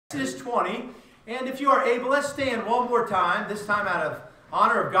Exodus 20, and if you are able, let's stand one more time, this time out of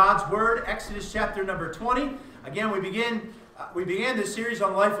honor of God's Word, Exodus chapter number 20. Again, we began this series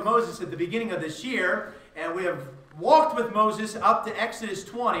on the life of Moses at the beginning of this year, and we have walked with Moses up to Exodus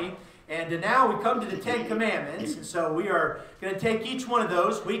 20, and now we come to the Ten Commandments, and so we are going to take each one of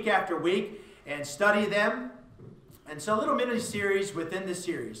those week after week and study them, and so a little mini-series within the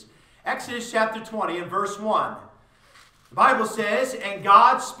series. Exodus chapter 20 and verse 1. The Bible says, "And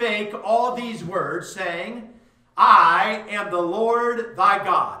God spake all these words, saying, I am the Lord thy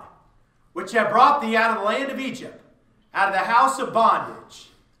God, which have brought thee out of the land of Egypt, out of the house of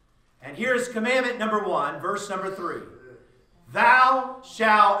bondage." And here's commandment number 1, verse number 3. "Thou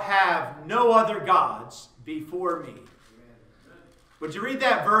shalt have no other gods before me." Would you read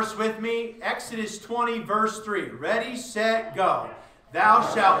that verse with me? Exodus 20, verse 3. Ready, set, go. "Thou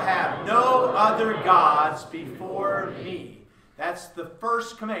shalt have no other gods before me." That's the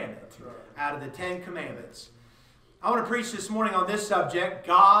first commandment out of the Ten Commandments. I want to preach this morning on this subject,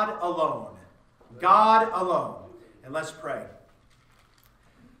 God alone. God alone. And let's pray.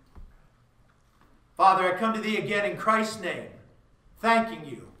 Father, I come to thee again in Christ's name, thanking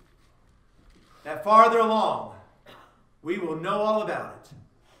you that farther along we will know all about it,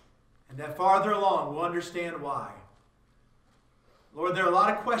 and that farther along we'll understand why. Lord, there are a lot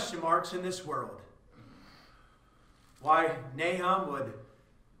of question marks in this world. Why Nahum would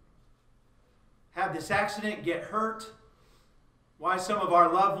have this accident, get hurt. Why some of our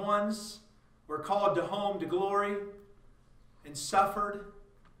loved ones were called to home to glory and suffered.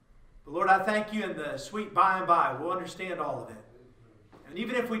 But Lord, I thank you in the sweet by and by we'll understand all of it. And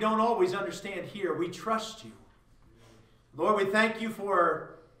even if we don't always understand here, we trust you. Lord, we thank you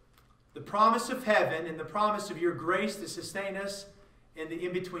for the promise of heaven and the promise of your grace to sustain us in the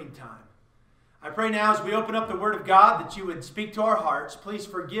in-between time. I pray now as we open up the Word of God that you would speak to our hearts. Please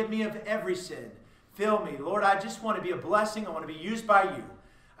forgive me of every sin. Fill me. Lord, I just want to be a blessing. I want to be used by you.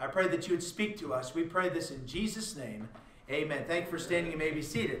 I pray that you would speak to us. We pray this in Jesus' name. Amen. Thank you for standing. You may be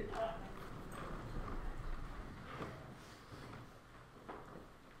seated.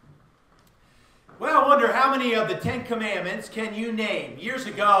 Well, I wonder how many of the Ten Commandments can you name? Years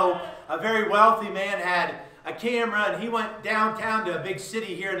ago, a very wealthy man had a camera, and he went downtown to a big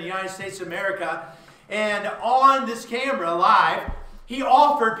city here in the United States of America, and on this camera live, he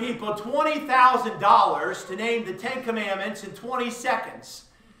offered people $20,000 to name the Ten Commandments in 20 seconds.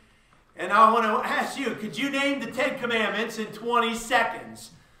 And I want to ask you, could you name the Ten Commandments in 20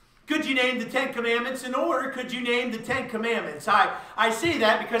 seconds? Could you name the Ten Commandments in order? Could you name the Ten Commandments? I say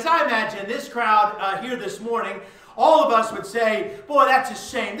that because I imagine this crowd here this morning, all of us would say, boy, that's a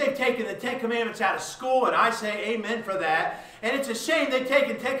shame. They've taken the Ten Commandments out of school, and I say amen for that. And it's a shame they've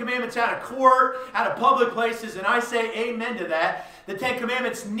taken Ten Commandments out of court, out of public places, and I say amen to that. The Ten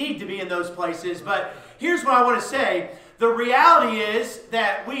Commandments need to be in those places. But here's what I want to say. The reality is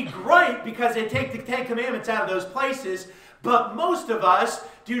that we gripe because they take the Ten Commandments out of those places, but most of us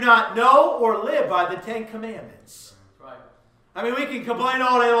do not know or live by the Ten Commandments. I mean, we can complain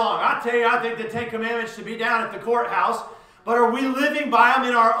all day long. I tell you, I think the Ten Commandments should be down at the courthouse. But are we living by them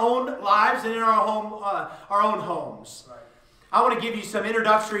in our own lives and in our own homes? Right. I want to give you some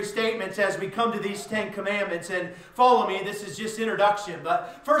introductory statements as we come to these Ten Commandments. And follow me, this is just introduction.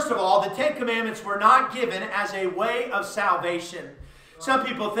 But first of all, the Ten Commandments were not given as a way of salvation. Some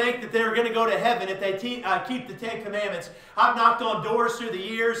people think that they're going to go to heaven if they keep the Ten Commandments. I've knocked on doors through the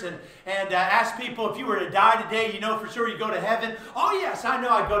years and asked people, if you were to die today, you know for sure you go to heaven. Oh, yes, I know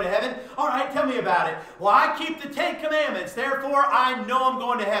I'd go to heaven. All right, tell me about it. Well, I keep the Ten Commandments. Therefore, I know I'm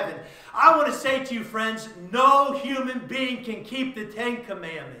going to heaven. I want to say to you, friends, no human being can keep the Ten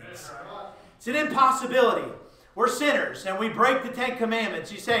Commandments. It's an impossibility. We're sinners, and we break the Ten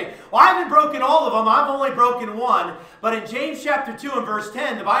Commandments. You say, well, I haven't broken all of them. I've only broken one. But in James chapter 2 and verse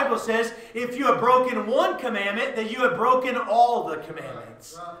 10, the Bible says, if you have broken one commandment, then you have broken all the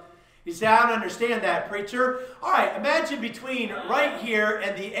commandments. You say, I don't understand that, preacher. All right, imagine between right here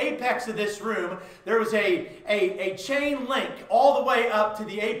and the apex of this room, there was a chain link all the way up to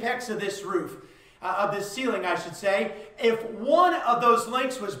the apex of this roof. Of this ceiling, I should say. If one of those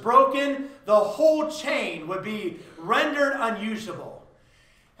links was broken, the whole chain would be rendered unusable.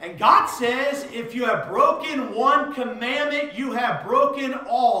 And God says, if you have broken one commandment, you have broken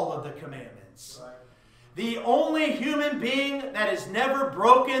all of the commandments. Right. The only human being that has never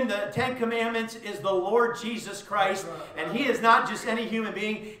broken the Ten Commandments is the Lord Jesus Christ. And He is not just any human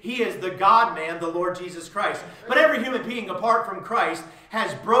being. He is the God-man, the Lord Jesus Christ. But every human being apart from Christ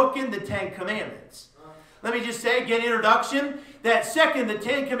has broken the Ten Commandments. Let me just say, again, introduction, that second, the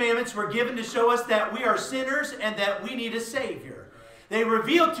Ten Commandments were given to show us that we are sinners and that we need a Savior. They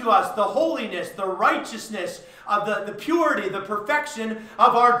reveal to us the holiness, the righteousness of the purity, the perfection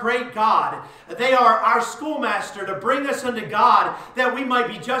of our great God. They are our schoolmaster to bring us unto God that we might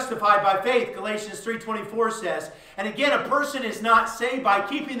be justified by faith, Galatians 3:24 says. And again, a person is not saved by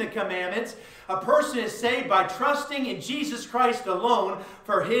keeping the commandments. A person is saved by trusting in Jesus Christ alone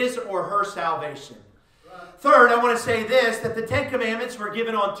for his or her salvation. Third, I want to say this, that the Ten Commandments were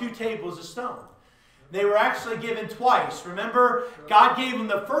given on 2 tables of stone. They were actually given twice. Remember, God gave them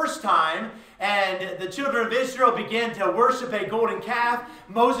the first time, and the children of Israel began to worship a golden calf.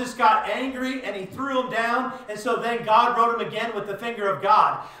 Moses got angry, and he threw them down, and so then God wrote them again with the finger of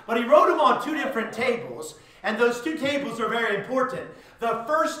God. But he wrote them on 2 different tables, and those 2 tables are very important. The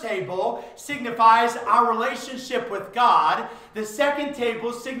first table signifies our relationship with God. The second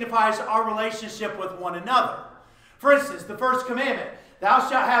table signifies our relationship with one another. For instance, the first commandment, thou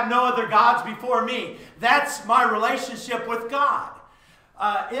shalt have no other gods before me. That's my relationship with God.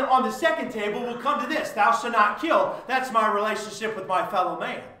 On the second table, we'll come to this. Thou shalt not kill. That's my relationship with my fellow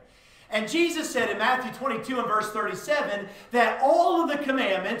man. And Jesus said in Matthew 22 and verse 37 that all of the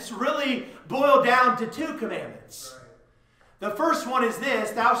commandments really boil down to 2 commandments. The first one is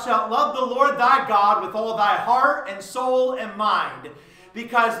this, thou shalt love the Lord thy God with all thy heart and soul and mind.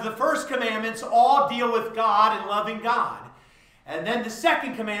 Because the first commandments all deal with God and loving God. And then the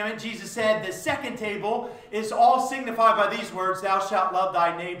second commandment, Jesus said, the second table is all signified by these words, thou shalt love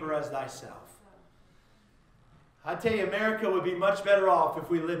thy neighbor as thyself. I tell you, America would be much better off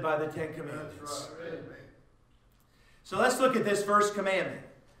if we lived by the Ten Commandments. So let's look at this first commandment.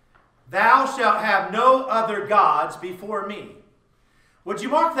 Thou shalt have no other gods before me. Would you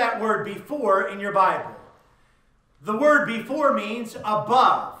mark that word before in your Bible? The word before means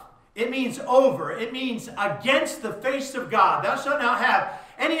above. It means over. It means against the face of God. Thou shalt not have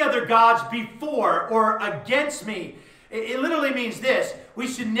any other gods before or against me. It literally means this. We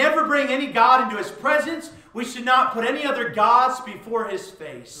should never bring any God into his presence. We should not put any other gods before his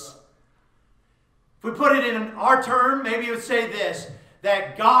face. If we put it in our term, maybe it would say this,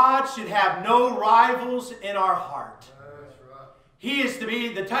 that God should have no rivals in our heart. He is to be,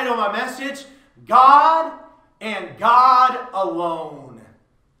 the title of my message, God and God alone.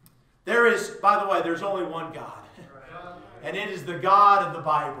 There is, by the way, there's only one God. And it is the God of the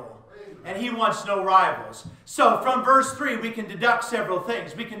Bible. And he wants no rivals. So from verse 3, we can deduct several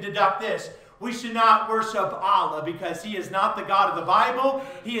things. We can deduct this. We should not worship Allah because he is not the God of the Bible.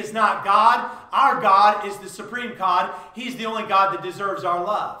 He is not God. Our God is the supreme God. He's the only God that deserves our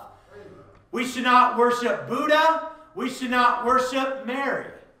love. We should not worship Buddha. We should not worship Mary.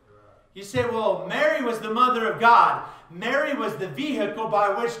 You say, well, Mary was the mother of God. Mary was the vehicle by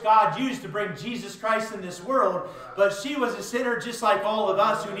which God used to bring Jesus Christ in this world. But she was a sinner just like all of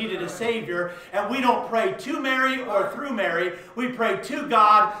us who needed a Savior. And we don't pray to Mary or through Mary. We pray to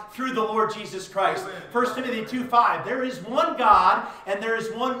God through the Lord Jesus Christ. 1 Timothy 2:5. There is one God and there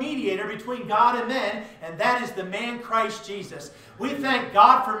is one mediator between God and men. And that is the man Christ Jesus. We thank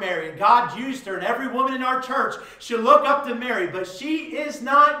God for Mary. And God used her. And every woman in our church should look up to Mary. But she is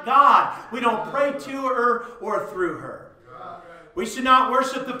not God. We don't pray to her or through her. We should not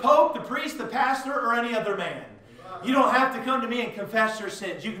worship the Pope, the priest, the pastor, or any other man. You don't have to come to me and confess your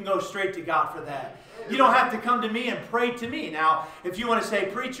sins. You can go straight to God for that. You don't have to come to me and pray to me. Now, if you want to say,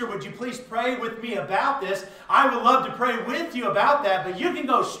 preacher, would you please pray with me about this? I would love to pray with you about that, but you can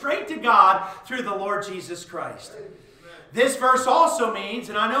go straight to God through the Lord Jesus Christ. This verse also means,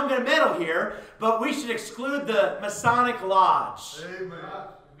 and I know I'm going to meddle here, but we should exclude the Masonic Lodge. Amen.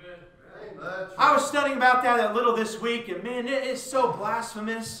 I was studying about that a little this week, and man, it is so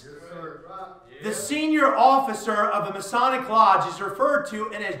blasphemous. Yes, sir. The senior officer of a Masonic Lodge is referred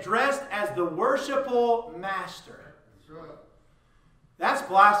to and is dressed as the worshipful master. That's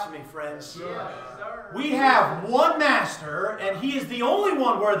blasphemy, friends. We have one master, and he is the only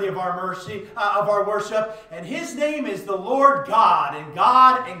one worthy of our mercy, of our worship, and his name is the Lord God and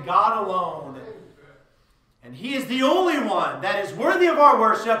God alone. And he is the only one that is worthy of our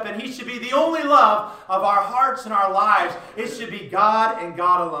worship, and he should be the only love of our hearts and our lives. It should be God and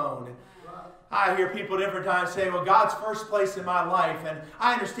God alone. I hear people at different times say, well, God's first place in my life. And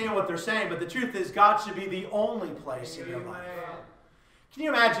I understand what they're saying, but the truth is God should be the only place in your life. Can you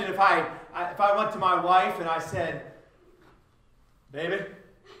imagine if I went to my wife and I said, baby,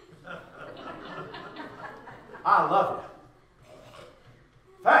 I love you.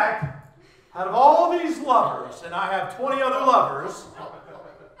 In fact, out of all these lovers, and I have 20 other lovers,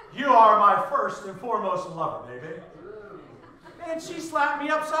 you are my first and foremost lover, baby. And she slapped me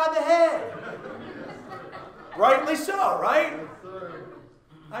upside the head. Rightly so, right?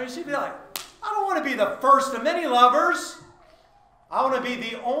 I mean, she'd be like, I don't want to be the first of many lovers. I want to be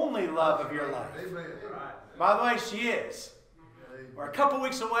the only love of your life. Amen. By the way, she is. We're a couple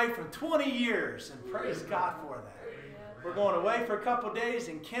weeks away from 20 years, and praise God for that. We're going away for a couple days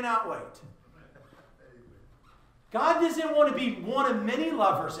and cannot wait. God doesn't want to be one of many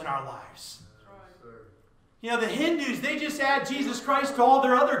lovers in our lives. You know, the Hindus, they just add Jesus Christ to all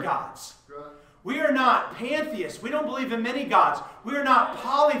their other gods. We are not pantheists. We don't believe in many gods. We are not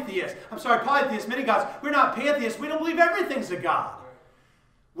polytheists. Polytheists, many gods. We're not pantheists. We don't believe everything's a god.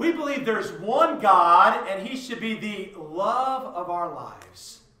 We believe there's one God, and He should be the love of our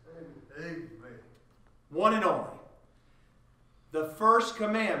lives. Amen. One and only. The first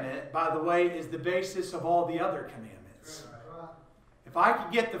commandment, by the way, is the basis of all the other commandments. If I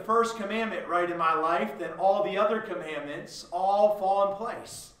can get the first commandment right in my life, then all the other commandments all fall in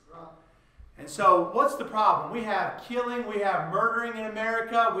place. And so, what's the problem? We have killing, we have murdering in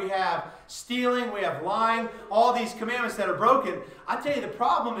America, we have stealing, we have lying, all these commandments that are broken. I tell you, the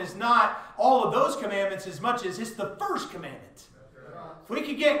problem is not all of those commandments as much as it's the first commandment. If we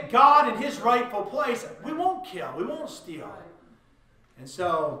could get God in His rightful place, we won't kill, we won't steal. And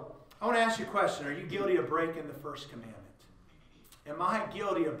so, I want to ask you a question. Are you guilty of breaking the first commandment? Am I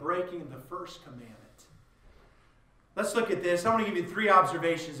guilty of breaking the first commandment? Let's look at this. I want to give you 3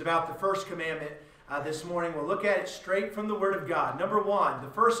 observations about the first commandment this morning. We'll look at it straight from the Word of God. Number 1, the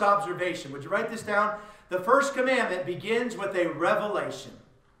first observation. Would you write this down? The first commandment begins with a revelation.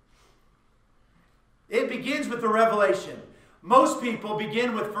 It begins with a revelation. Most people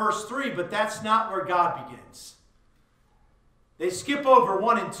begin with verse 3, but that's not where God begins. They skip over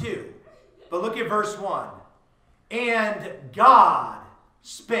 1 and 2. But look at verse 1. And God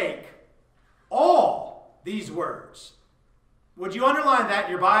spake all these words. Would you underline that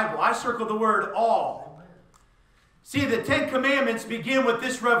in your Bible? I circled the word all. See, the 10 Commandments begin with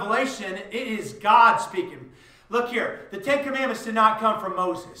this revelation. It is God speaking. Look here. The 10 Commandments did not come from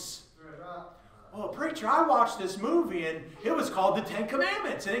Moses. Well, preacher, I watched this movie and it was called the 10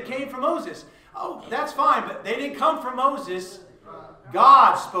 Commandments and it came from Moses. Oh, that's fine, but they didn't come from Moses.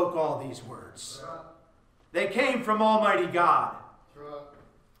 God spoke all these words. They came from Almighty God.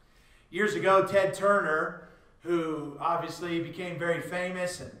 Years ago, Ted Turner, who obviously became very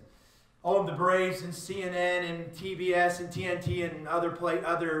famous and owned the Braves and CNN and TBS and TNT and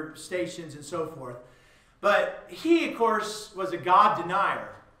other stations and so forth. But he, of course, was a God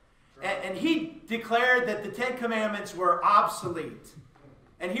denier. And he declared that the 10 Commandments were obsolete.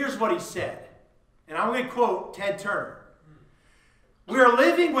 And here's what he said. And I'm going to quote Ted Turner. We are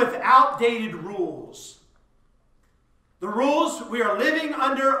living with outdated rules. The rules we are living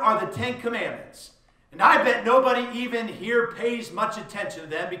under are the 10 Commandments. And I bet nobody even here pays much attention to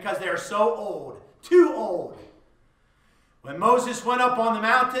them because they are so old. Too old. When Moses went up on the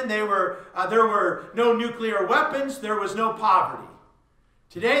mountain, there were no nuclear weapons. There was no poverty.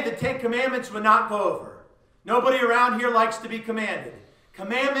 Today, the 10 Commandments would not go over. Nobody around here likes to be commanded.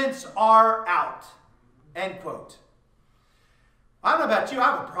 Commandments are out. End quote. I don't know about you. I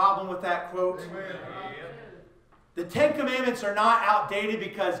have a problem with that quote. Amen. The 10 Commandments are not outdated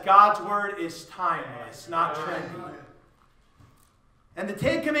because God's Word is timeless, not trendy. And the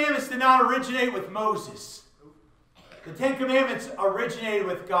 10 Commandments did not originate with Moses. The 10 Commandments originated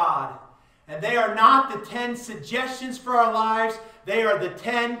with God. And they are not the 10 suggestions for our lives. They are the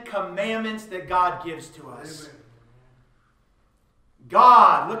 10 commandments that God gives to us. Amen.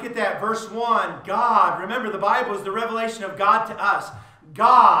 God, look at that, verse 1. God, remember the Bible is the revelation of God to us.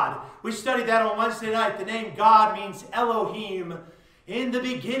 God. We studied that on Wednesday night. The name God means Elohim. In the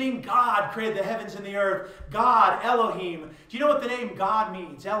beginning, God created the heavens and the earth. God, Elohim. Do you know what the name God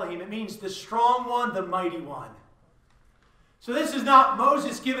means? Elohim. It means the strong one, the mighty one. So this is not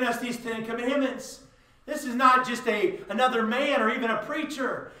Moses giving us these 10 commandments. This is not just another man or even a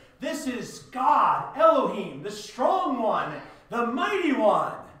preacher. This is God, Elohim, the strong one, the mighty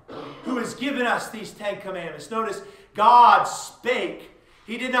one, who has given us these 10 commandments. Notice, God spake.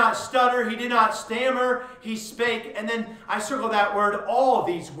 He did not stutter. He did not stammer. He spake. And then I circle that word, all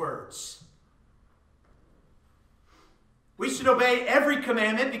these words. We should obey every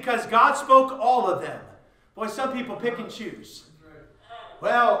commandment because God spoke all of them. Boy, some people pick and choose.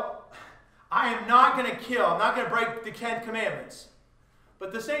 Well, I am not going to kill. I'm not going to break the 10 commandments.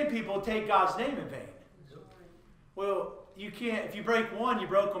 But the same people take God's name in vain. Well, you can't. If you break one, you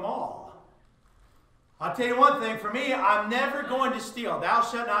broke them all. I'll tell you one thing. For me, I'm never going to steal. Thou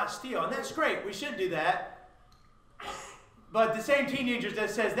shalt not steal. And that's great. We should do that. But the same teenagers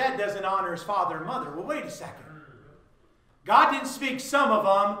that says that doesn't honor his father and mother. Well, wait a second. God didn't speak some of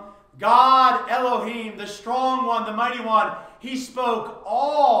them. God, Elohim, the strong one, the mighty one, He spoke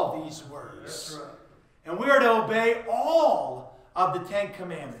all these words. And we are to obey all of the Ten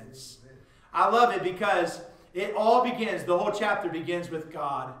Commandments. I love it because it all begins, the whole chapter begins with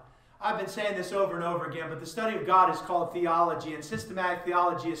God. I've been saying this over and over again, but the study of God is called theology, and systematic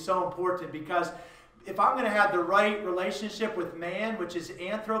theology is so important because if I'm going to have the right relationship with man, which is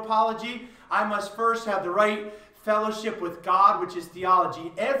anthropology, I must first have the right fellowship with God, which is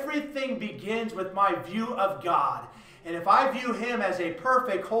theology. Everything begins with my view of God. And if I view Him as a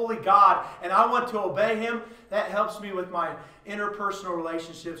perfect, holy God, and I want to obey Him, that helps me with my interpersonal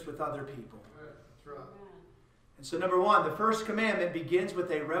relationships with other people. That's right. And so number one, the first commandment begins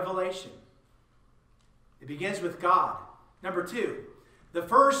with a revelation. It begins with God. Number two, the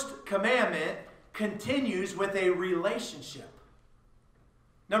first commandment continues with a relationship.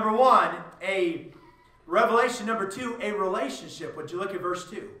 Number one, a revelation. Number two, a relationship. Would you look at verse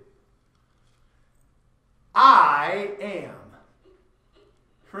 2? I am.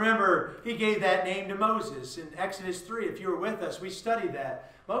 Remember, He gave that name to Moses in Exodus 3. If you were with us, we studied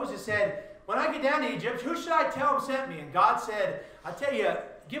that. Moses said, when I get down to Egypt, who should I tell him sent me? And God said, I tell you,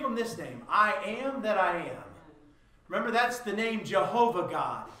 give him this name. I am that I am. Remember, that's the name Jehovah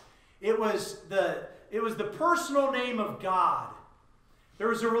God. It was the personal name of God. There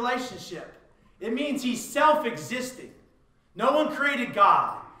was a relationship. It means He's self-existing. No one created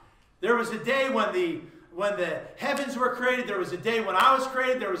God. There was a day when the heavens were created. There was a day when I was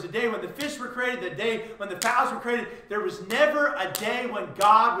created. There was a day when the fish were created. The day when the fowls were created. There was never a day when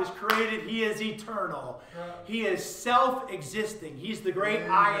God was created. He is eternal. He is self-existing. He's the great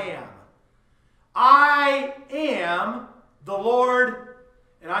I am. I am the Lord,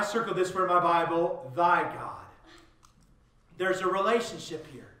 and I circled this word in my Bible, thy God. There's a relationship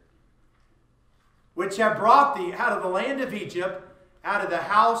here, which have brought thee out of the land of Egypt, out of the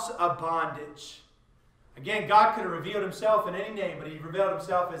house of bondage. Again, God could have revealed Himself in any name, but He revealed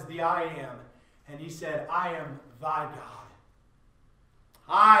Himself as the I am. And He said, I am thy God.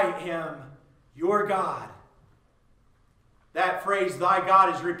 I am your God. That phrase, thy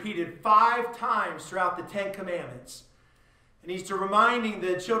God, is repeated 5 times throughout the 10 Commandments. And He's reminding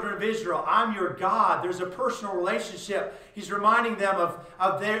the children of Israel, I'm your God. There's a personal relationship. He's reminding them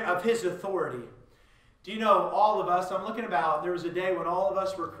of His authority. Do you know, all of us, I'm looking about, there was a day when all of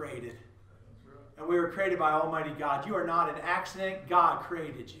us were created. And we were created by Almighty God. You are not an accident. God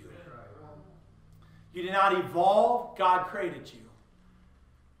created you. You did not evolve. God created you.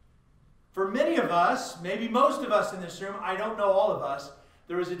 For many of us, maybe most of us in this room, I don't know all of us,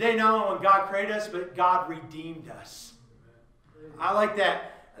 there was a day not only when God created us, but God redeemed us. I like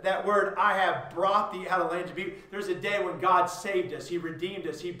that word, I have brought thee out of the land of Egypt. There's a day when God saved us. He redeemed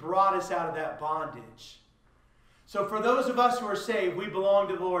us. He brought us out of that bondage. So for those of us who are saved, we belong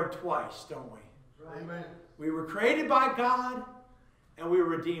to the Lord twice, don't we? Amen. We were created by God, and we were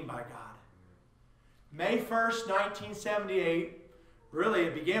redeemed by God. May 1st, 1978, really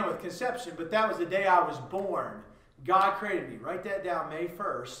it began with conception, but that was the day I was born. God created me. Write that down, May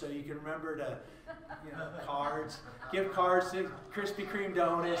 1st, so you can remember to, cards, gift cards to Krispy Kreme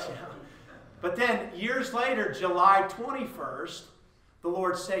donuts. But then, years later, July 21st, the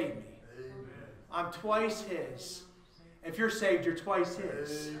Lord saved me. Amen. I'm twice His. If you're saved, you're twice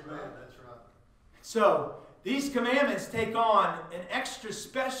His. Amen. That's right. So, these commandments take on an extra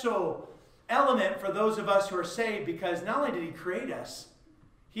special element for those of us who are saved because not only did He create us,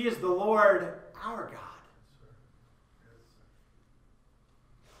 He is the Lord our God.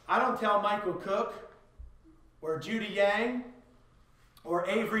 I don't tell Michael Cook or Judy Yang or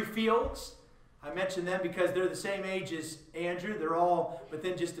Avery Fields. I mention them because they're the same age as Andrew. They're all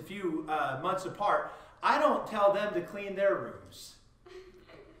within just a few months apart. I don't tell them to clean their rooms.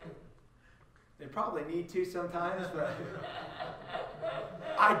 They probably need to sometimes, but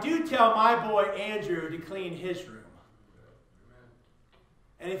I do tell my boy Andrew to clean his room.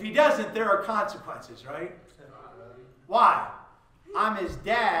 And if he doesn't, there are consequences, right? Why? I'm his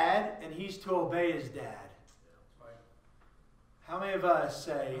dad, and he's to obey his dad. How many of us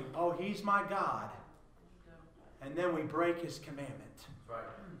say, oh, He's my God, and then we break His commandment?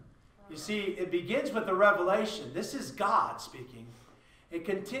 You see, it begins with the revelation. This is God speaking. It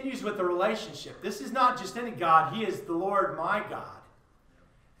continues with the relationship. This is not just any God. He is the Lord my God.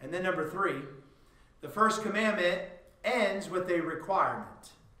 And then number 3, the first commandment ends with a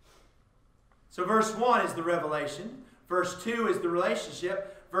requirement. So verse 1 is the revelation. Verse 2 is the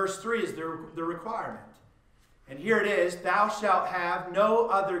relationship. Verse 3 is the requirement. And here it is, thou shalt have no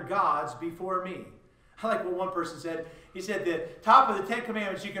other gods before me. I like what one person said. He said, the top of the 10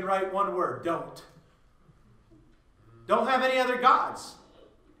 Commandments, you can write one word, don't. Don't have any other gods.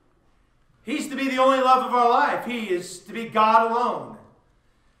 He's to be the only love of our life. He is to be God alone.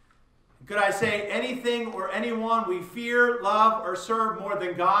 Could I say anything or anyone we fear, love, or serve more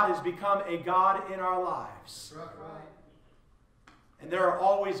than God has become a God in our lives? Right. And there are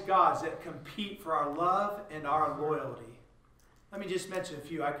always gods that compete for our love and our loyalty. Let me just mention a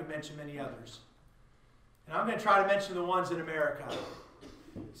few. I could mention many others. And I'm going to try to mention the ones in America.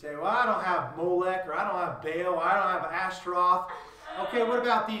 You say, well, I don't have Molech, or I don't have Baal, or I don't have Ashtaroth. Okay, what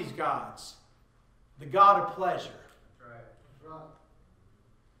about these gods? The God of pleasure. Right.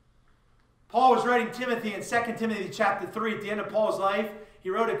 Paul was writing Timothy in 2 Timothy chapter 3 at the end of Paul's life. He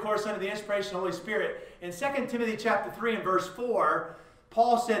wrote, of course, under the inspiration of the Holy Spirit. In 2 Timothy chapter 3 and verse 4,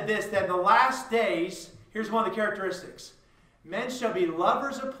 Paul said this, that in the last days, here's one of the characteristics. Men shall be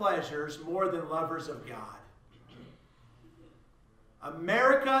lovers of pleasures more than lovers of God.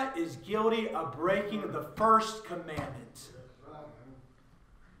 America is guilty of breaking the first commandment.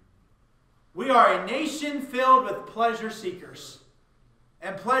 We are a nation filled with pleasure seekers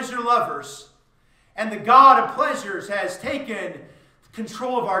and pleasure lovers. And the God of pleasures has taken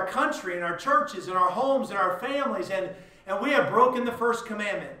control of our country and our churches and our homes and our families. And we have broken the first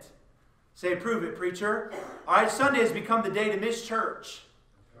commandment. Say, prove it, preacher. All right, Sunday has become the day to miss church.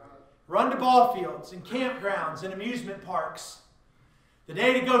 Run to ball fields and campgrounds and amusement parks. The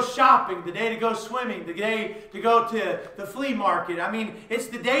day to go shopping, the day to go swimming, the day to go to the flea market. I mean, it's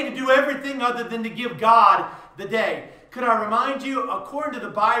the day to do everything other than to give God the day. Could I remind you, according to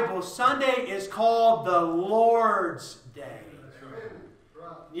the Bible, Sunday is called the Lord's Day.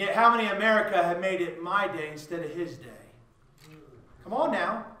 Yet how many in America have made it my day instead of his day? Come on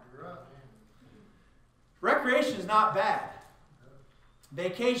now. Recreation is not bad.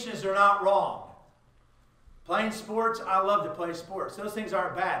 Vacations are not wrong. Playing sports, I love to play sports. Those things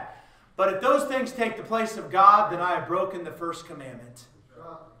aren't bad. But if those things take the place of God, then I have broken the first commandment.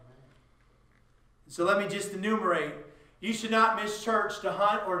 So let me just enumerate. You should not miss church to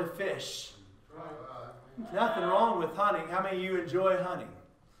hunt or to fish. Nothing wrong with hunting. How many of you enjoy hunting?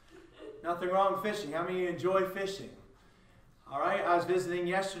 Nothing wrong with fishing. How many of you enjoy fishing? All right, I was visiting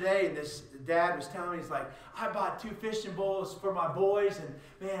yesterday, and this dad was telling me, he's like, I bought 2 fishing bowls for my boys, and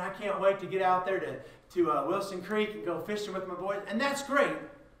man, I can't wait to get out there to Wilson Creek and go fishing with my boys. And that's great,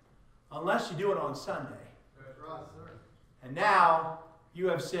 unless you do it on Sunday. That's right, sir. And now you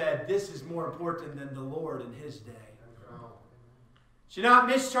have said this is more important than the Lord in his day. Should not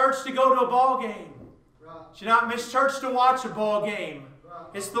miss church to go to a ball game. Should not miss church to watch a ball game.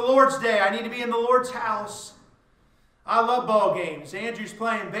 It's the Lord's day. I need to be in the Lord's house. I love ball games. Andrew's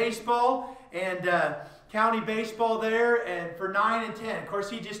playing baseball and county baseball there, and for 9 and 10. Of course,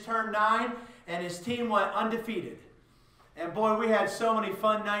 he just turned 9, and his team went undefeated. And boy, we had so many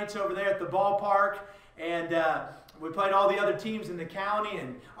fun nights over there at the ballpark, and we played all the other teams in the county,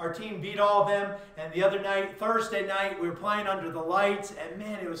 and our team beat all of them. And the other night, Thursday night, we were playing under the lights, and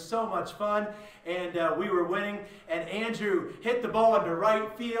man, it was so much fun. And we were winning. And Andrew hit the ball into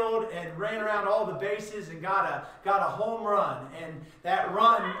right field and ran around all the bases and got a home run. And that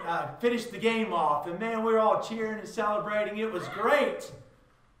run finished the game off. And man, we were all cheering and celebrating. It was great.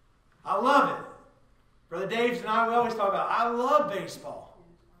 I love it. Brother Daves and I, we always talk about, I love baseball.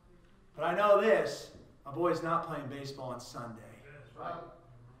 But I know this. My boy's not playing baseball on Sunday.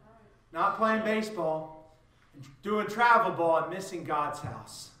 Not playing baseball, doing travel ball and missing God's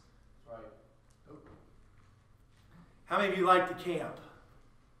house. How many of you like to camp?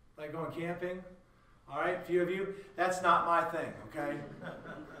 Like going camping? All right, a few of you. That's not my thing, okay?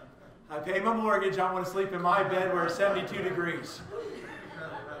 I pay my mortgage. I want to sleep in my bed where it's 72 degrees.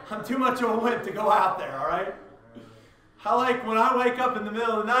 I'm too much of a wimp to go out there, all right? I like when I wake up in the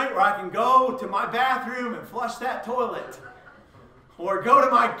middle of the night where I can go to my bathroom and flush that toilet. Or go to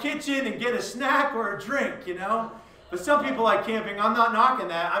my kitchen and get a snack or a drink, you know. But some people like camping. I'm not knocking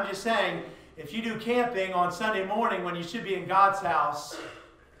that. I'm just saying, if you do camping on Sunday morning when you should be in God's house,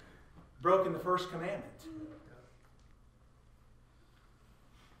 broken the first commandment.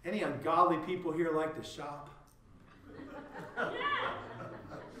 Any ungodly people here like to shop?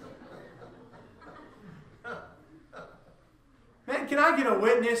 Man, can I get a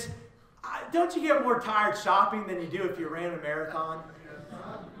witness? Don't you get more tired shopping than you do if you ran a marathon?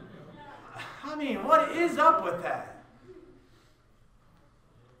 I mean, what is up with that?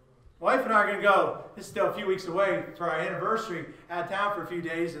 Wife and I are going to go, this is still a few weeks away for our anniversary, out of town for a few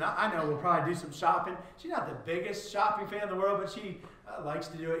days, and I know we'll probably do some shopping. She's not the biggest shopping fan in the world, but she likes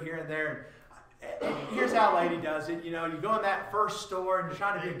to do it here and there. And here's how a lady does it. You know, you go in that first store, and you're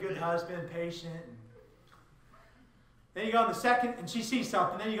trying to be a good husband, patient. Then you go in the second, and she sees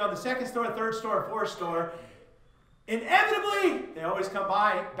something. Then you go in the second store, third store, fourth store. Inevitably, they always come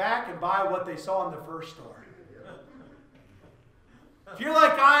back and buy what they saw in the first store. If you're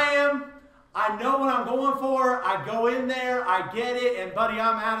like I am, I know what I'm going for. I go in there, I get it, and buddy,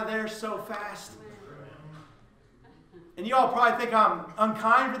 I'm out of there so fast. And you all probably think I'm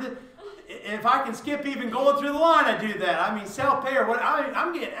unkind for this. If I can skip even going through the line, I do that. I mean, self-pay or what?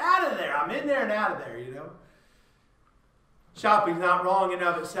 I'm getting out of there. I'm in there and out of there, you know. Shopping's not wrong in and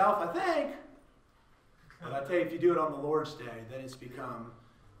of itself, I think. But I tell you, if you do it on the Lord's Day, then it's become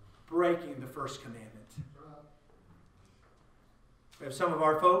breaking the first commandment. We have some of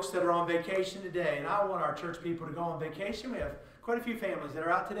our folks that are on vacation today, and I want our church people to go on vacation. We have quite a few families that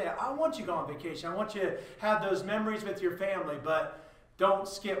are out today. I want you to go on vacation. I want you to have those memories with your family, but don't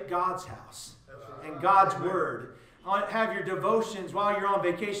skip God's house and God's Word. Have your devotions while you're on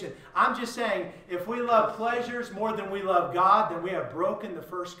vacation. I'm just saying, if we love pleasures more than we love God, then we have broken the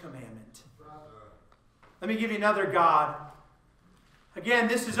first commandment. Let me give you another God. Again,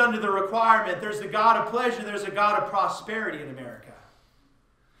 this is under the requirement. There's the God of pleasure. There's a God of prosperity in America.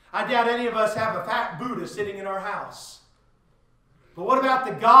 I doubt any of us have a fat Buddha sitting in our house. But what about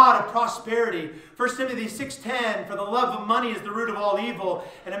the God of prosperity? 1 Timothy 6:10, for the love of money is the root of all evil,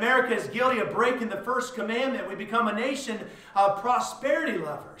 and America is guilty of breaking the first commandment. We become a nation of prosperity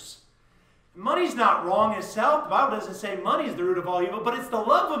lovers. Money's not wrong itself. The Bible doesn't say money is the root of all evil, but it's the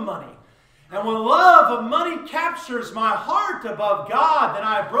love of money. And when love of money captures my heart above God, then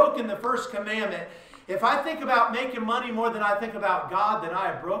I have broken the first commandment. If I think about making money more than I think about God, then I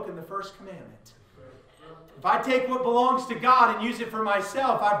have broken the first commandment. If I take what belongs to God and use it for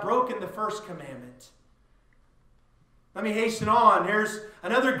myself, I've broken the first commandment. Let me hasten on. Here's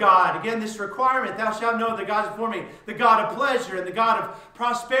another God. Again, this requirement, thou shalt know the gods before me, the God of pleasure and the God of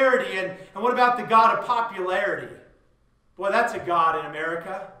prosperity. And what about the God of popularity? Boy, that's a God in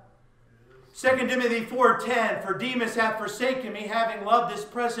America. 2 Timothy 4:10, for Demas hath forsaken me, having loved this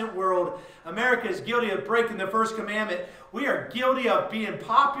present world. America is guilty of breaking the first commandment. We are guilty of being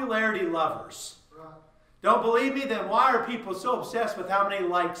popularity lovers. Don't believe me? Then why are people so obsessed with how many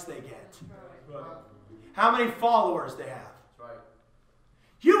likes they get? How many followers they have?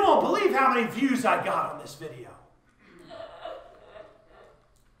 You won't believe how many views I got on this video.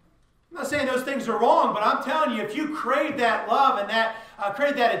 I'm not saying those things are wrong, but I'm telling you, if you crave that love and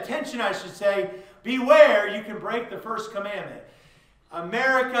crave that attention, I should say, beware, you can break the first commandment.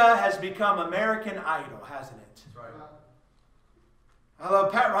 America has become American Idol, hasn't it? Right. I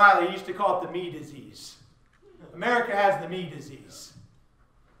love Pat Riley. He used to call it the me disease. America has the me disease.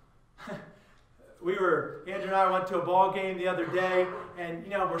 Andrew and I went to a ball game the other day, and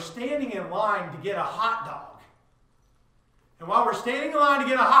we're standing in line to get a hot dog. And while we're standing in line to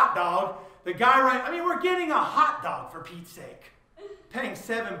get a hot dog, the guy we're getting a hot dog for Pete's sake. Paying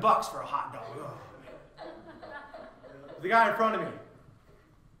 $7 for a hot dog. Oh. The guy in front of me.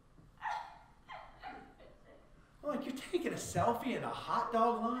 I'm like, you're taking a selfie in a hot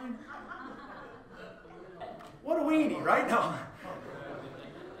dog line? What a weenie, right? No.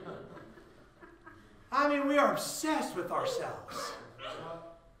 We are obsessed with ourselves.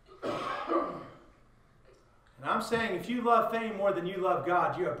 And I'm saying, if you love fame more than you love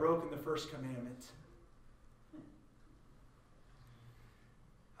God, you have broken the first commandment.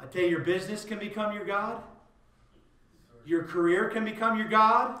 I tell you, your business can become your God. Your career can become your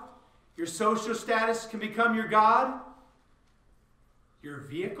God. Your social status can become your God. Your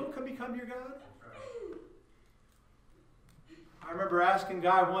vehicle can become your God. I remember asking a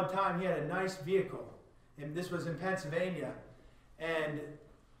guy one time, he had a nice vehicle. And this was in Pennsylvania. And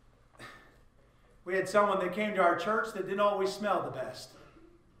we had someone that came to our church that didn't always smell the best.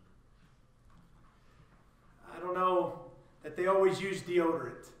 I don't know that they always used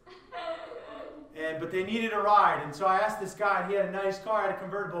deodorant. But they needed a ride. And so I asked this guy, he had a nice car, had a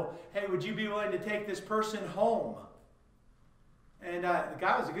convertible, hey, would you be willing to take this person home? And the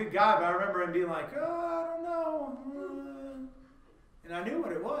guy was a good guy, but I remember him being like, oh, I don't know. And I knew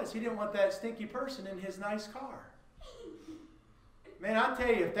what it was. He didn't want that stinky person in his nice car. Man, I tell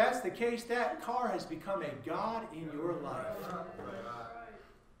you, if that's the case, that car has become a God in your life.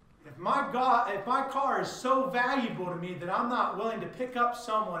 If my car is so valuable to me that I'm not willing to pick up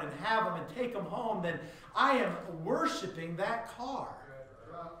someone and have them and take them home, then I am worshiping that car.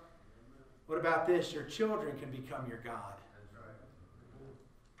 What about this? Your children can become your God.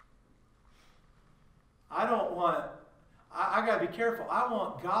 I got to be careful. I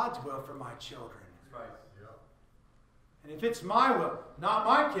want God's will for my children. And if it's my will, not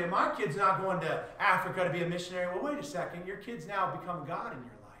my kid's not going to Africa to be a missionary. Well, wait a second. Your kid's now become God in your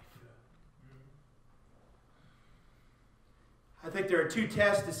life. I think there are two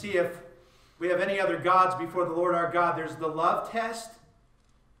tests to see if we have any other gods before the Lord our God. There's the love test.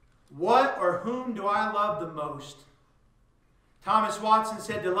 What or whom do I love the most? Thomas Watson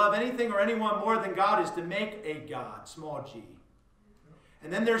said to love anything or anyone more than God is to make a God, small g.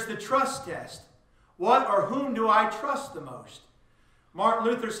 And then there's the trust test. What or whom do I trust the most? Martin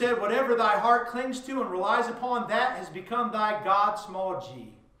Luther said, whatever thy heart clings to and relies upon, that has become thy God, small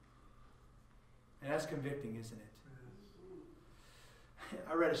g. And that's convicting, isn't it?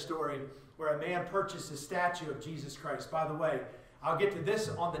 I read a story where a man purchased a statue of Jesus Christ. By the way, I'll get to this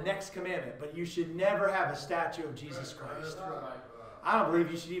on the next commandment, but you should never have a statue of Jesus Christ. I don't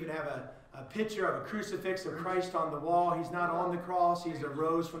believe you should even have a picture of a crucifix of Christ on the wall. He's not on the cross. He's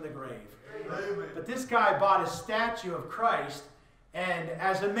arose from the grave. But this guy bought a statue of Christ, and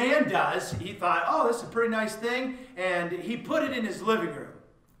as a man does, he thought, oh, this is a pretty nice thing, and he put it in his living room.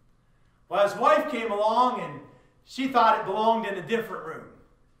 Well, his wife came along, and she thought it belonged in a different room.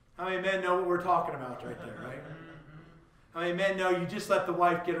 How many men know what we're talking about right there, right? How many men know you just let the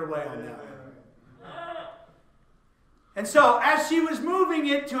wife get her way on that one? And so, as she was moving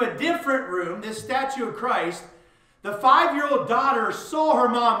it to a different room, this statue of Christ, the 5-year-old daughter saw her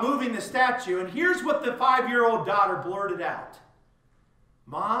mom moving the statue, and here's what the 5-year-old daughter blurted out.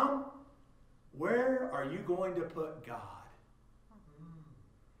 Mom, where are you going to put God?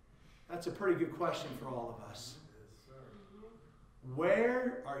 That's a pretty good question for all of us.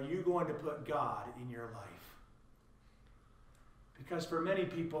 Where are you going to put God in your life? Because for many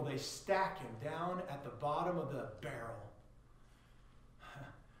people, they stack him down at the bottom of the barrel.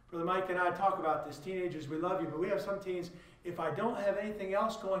 Brother Mike and I talk about this. Teenagers, we love you, but we have some teens, if I don't have anything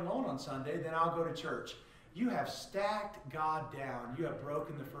else going on Sunday, then I'll go to church. You have stacked God down. You have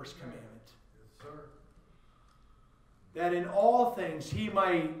broken the first commandment. Yes, sir. That in all things he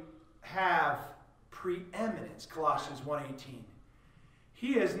might have preeminence, Colossians 1:18.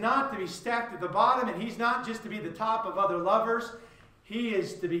 He is not to be stacked at the bottom, and he's not just to be the top of other lovers. He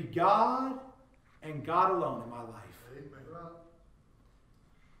is to be God and God alone in my life. Amen.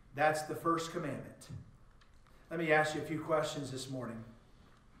 That's the first commandment. Let me ask you a few questions this morning.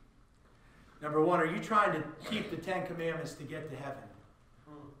 Number one, are you trying to keep the 10 commandments to get to heaven?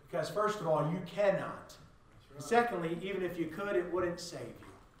 Because first of all, you cannot. And secondly, even if you could, it wouldn't save you.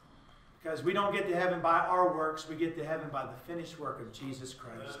 Because we don't get to heaven by our works. We get to heaven by the finished work of Jesus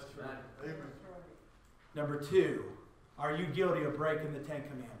Christ. Amen. Number two, are you guilty of breaking the 10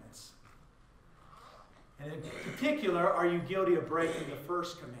 commandments? And in particular, are you guilty of breaking the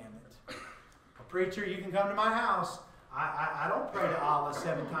first commandment? A preacher, you can come to my house. I don't pray to Allah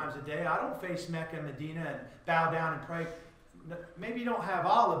 7 times a day. I don't face Mecca and Medina and bow down and pray. Maybe you don't have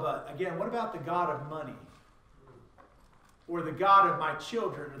Allah, but again, what about the God of money? Or the God of my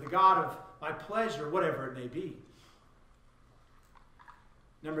children, or the God of my pleasure, whatever it may be.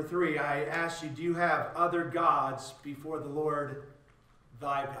 Number 3, I ask you, do you have other gods before the Lord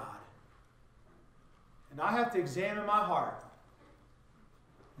thy God? And I have to examine my heart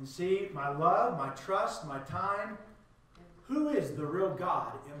and see my love, my trust, my time. Who is the real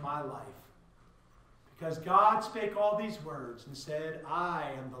God in my life? Because God spake all these words and said,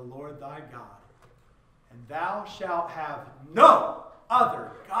 I am the Lord thy God. And thou shalt have no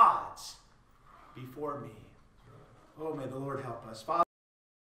other gods before me. Oh, may the Lord help us. Father,